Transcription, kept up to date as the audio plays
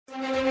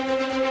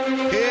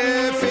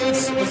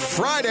It's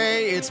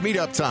Friday. It's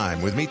meetup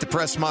time with Meet the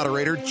Press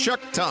moderator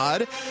Chuck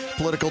Todd,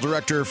 political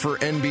director for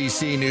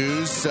NBC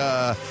News.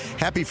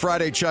 Happy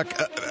Friday, Chuck.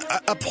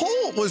 A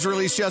poll was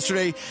released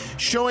yesterday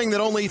showing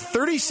that only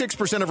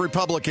 36% of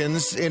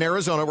Republicans in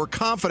Arizona were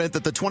confident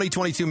that the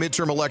 2022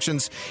 midterm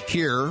elections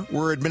here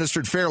were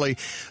administered fairly.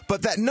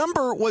 But that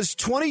number was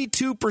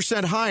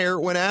 22% higher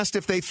when asked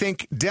if they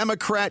think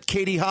Democrat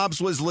Katie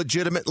Hobbs was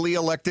legitimately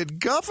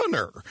elected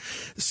governor.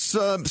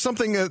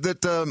 Something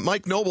that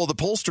Mike Noble, the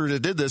pollster that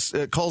did this,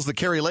 calls the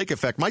Kari Lake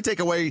effect. My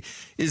takeaway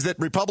is that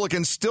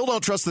Republicans still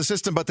don't trust the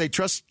system, but they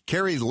trust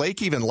Kari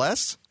Lake even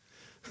less.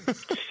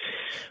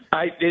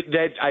 I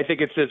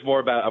think it says more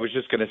about. I was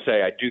just going to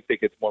say I do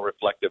think it's more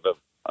reflective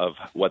of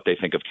what they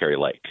think of Kari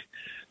Lake,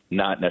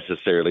 not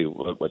necessarily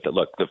what the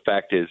look. The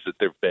fact is that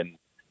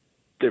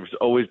there's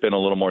always been a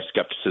little more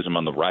skepticism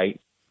on the right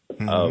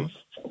of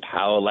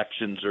how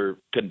elections are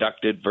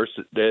conducted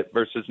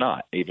versus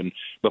not, even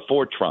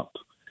before Trump.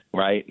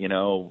 Right.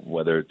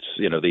 Whether it's,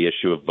 the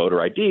issue of voter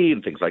ID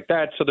and things like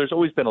that. So there's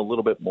always been a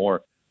little bit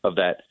more of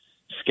that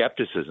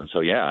skepticism.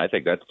 So, yeah, I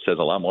think that says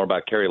a lot more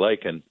about Kari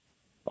Lake and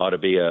ought to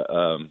be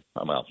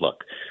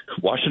look,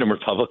 Washington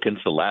Republicans,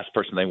 the last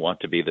person they want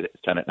to be the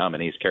Senate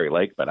nominee is Kari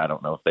Lake, but I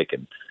don't know if they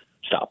can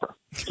stop her.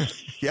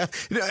 Yeah.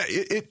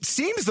 It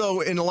seems,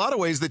 though, in a lot of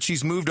ways that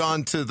she's moved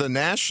on to the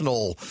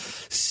national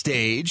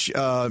stage.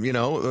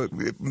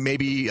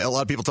 Maybe a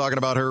lot of people talking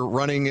about her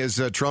running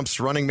as Trump's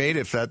running mate,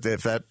 if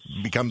that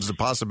becomes a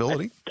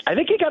possibility. I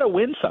think you got to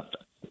win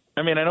something.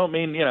 I mean, I don't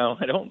mean,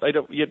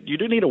 you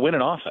do need to win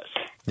an office.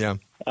 Yeah.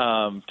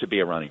 To be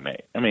a running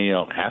mate. I mean, you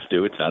don't have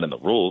to. It's not in the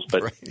rules.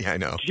 But right. Yeah, I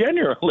know.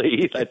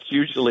 Generally, that's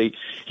usually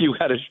you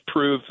got to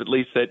prove at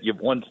least that you've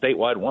won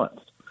statewide once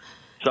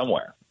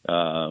somewhere.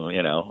 Or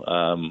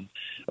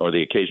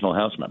the occasional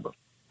House member.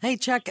 Hey,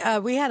 Chuck,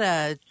 we had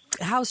a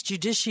House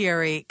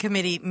Judiciary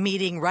Committee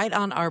meeting right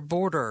on our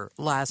border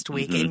last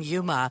week in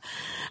Yuma.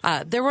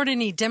 There weren't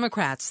any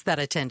Democrats that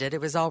attended.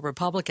 It was all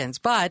Republicans.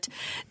 But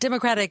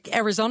Democratic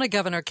Arizona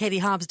Governor Katie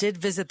Hobbs did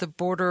visit the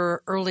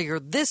border earlier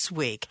this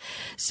week.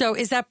 So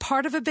is that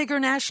part of a bigger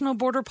national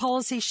border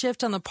policy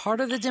shift on the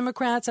part of the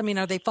Democrats? I mean,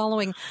 are they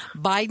following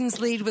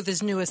Biden's lead with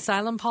his new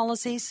asylum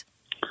policies?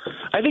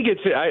 I think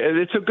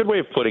it's a good way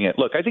of putting it.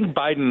 Look, I think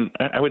Biden,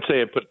 I would say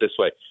I'd put it this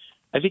way.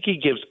 I think he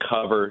gives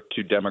cover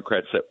to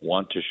Democrats that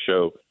want to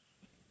show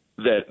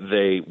that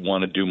they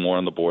want to do more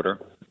on the border.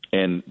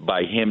 And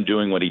by him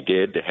doing what he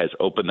did has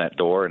opened that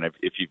door. And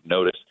if you've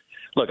noticed,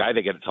 look, I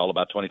think it's all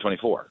about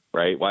 2024,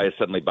 right? Why is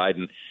suddenly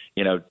Biden,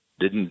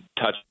 didn't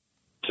touch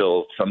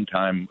till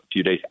sometime a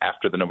few days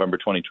after the November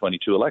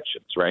 2022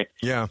 elections, right?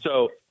 Yeah.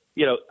 So,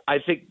 I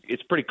think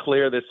it's pretty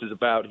clear this is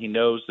about, he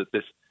knows that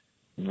this,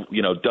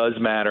 does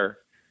matter.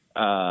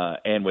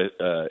 And with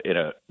in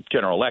a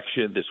general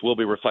election, this will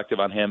be reflective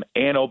on him.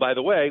 And, oh, by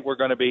the way, we're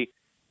going to be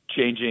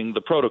changing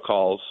the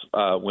protocols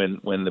when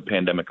the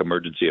pandemic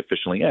emergency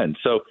officially ends.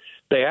 So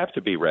they have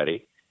to be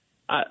ready.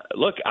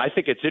 Look, I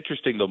think it's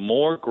interesting. The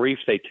more grief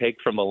they take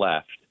from the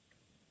left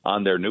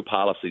on their new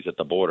policies at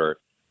the border,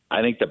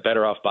 I think the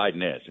better off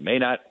Biden is.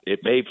 It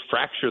may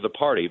fracture the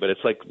party, but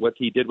it's like what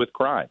he did with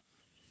crime.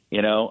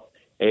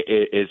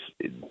 Is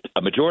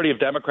a majority of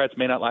Democrats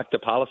may not like the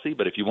policy,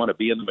 but if you want to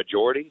be in the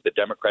majority, the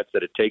Democrats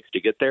that it takes to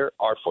get there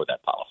are for that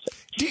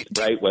policy,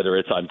 right? Whether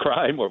it's on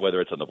crime or whether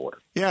it's on the border.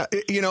 Yeah,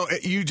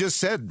 you just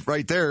said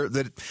right there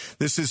that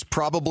this is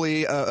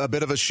probably a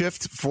bit of a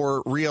shift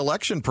for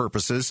re-election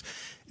purposes.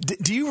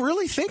 Do you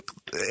really think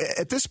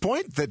at this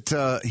point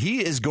that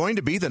he is going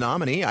to be the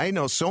nominee? I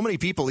know so many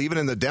people, even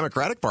in the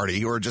Democratic Party,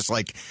 who are just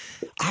like,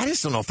 I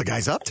just don't know if the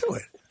guy's up to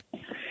it.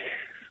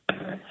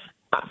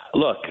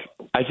 Look,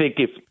 I think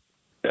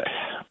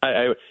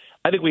I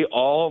think we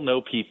all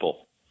know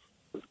people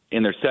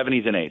in their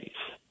 70s and 80s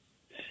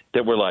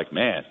that were like,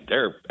 man,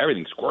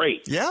 everything's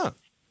great. Yeah.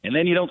 And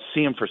then you don't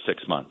see them for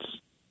 6 months.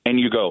 And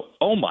you go,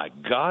 oh, my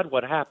God,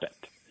 what happened?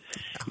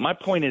 My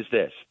point is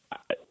this.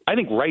 I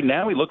think right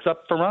now he looks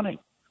up for running.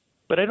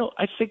 But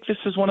I think this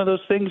is one of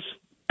those things.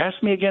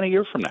 Ask me again a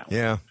year from now.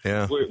 Yeah.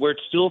 Where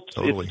it's still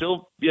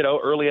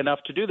early enough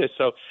to do this.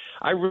 So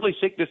I really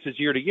think this is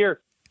year to year.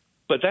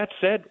 But that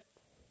said,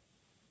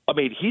 I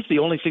mean, he's the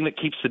only thing that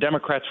keeps the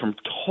Democrats from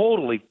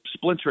totally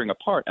splintering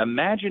apart.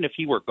 Imagine if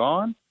he were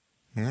gone,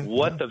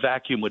 what the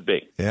vacuum would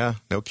be. Yeah,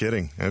 no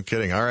kidding.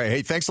 All right.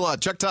 Hey, thanks a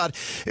lot, Chuck Todd.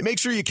 And make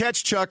sure you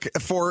catch Chuck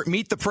for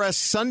Meet the Press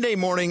Sunday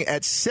morning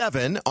at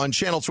 7 on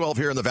Channel 12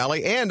 here in the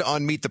Valley and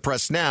on Meet the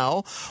Press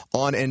Now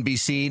on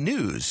NBC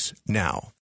News Now.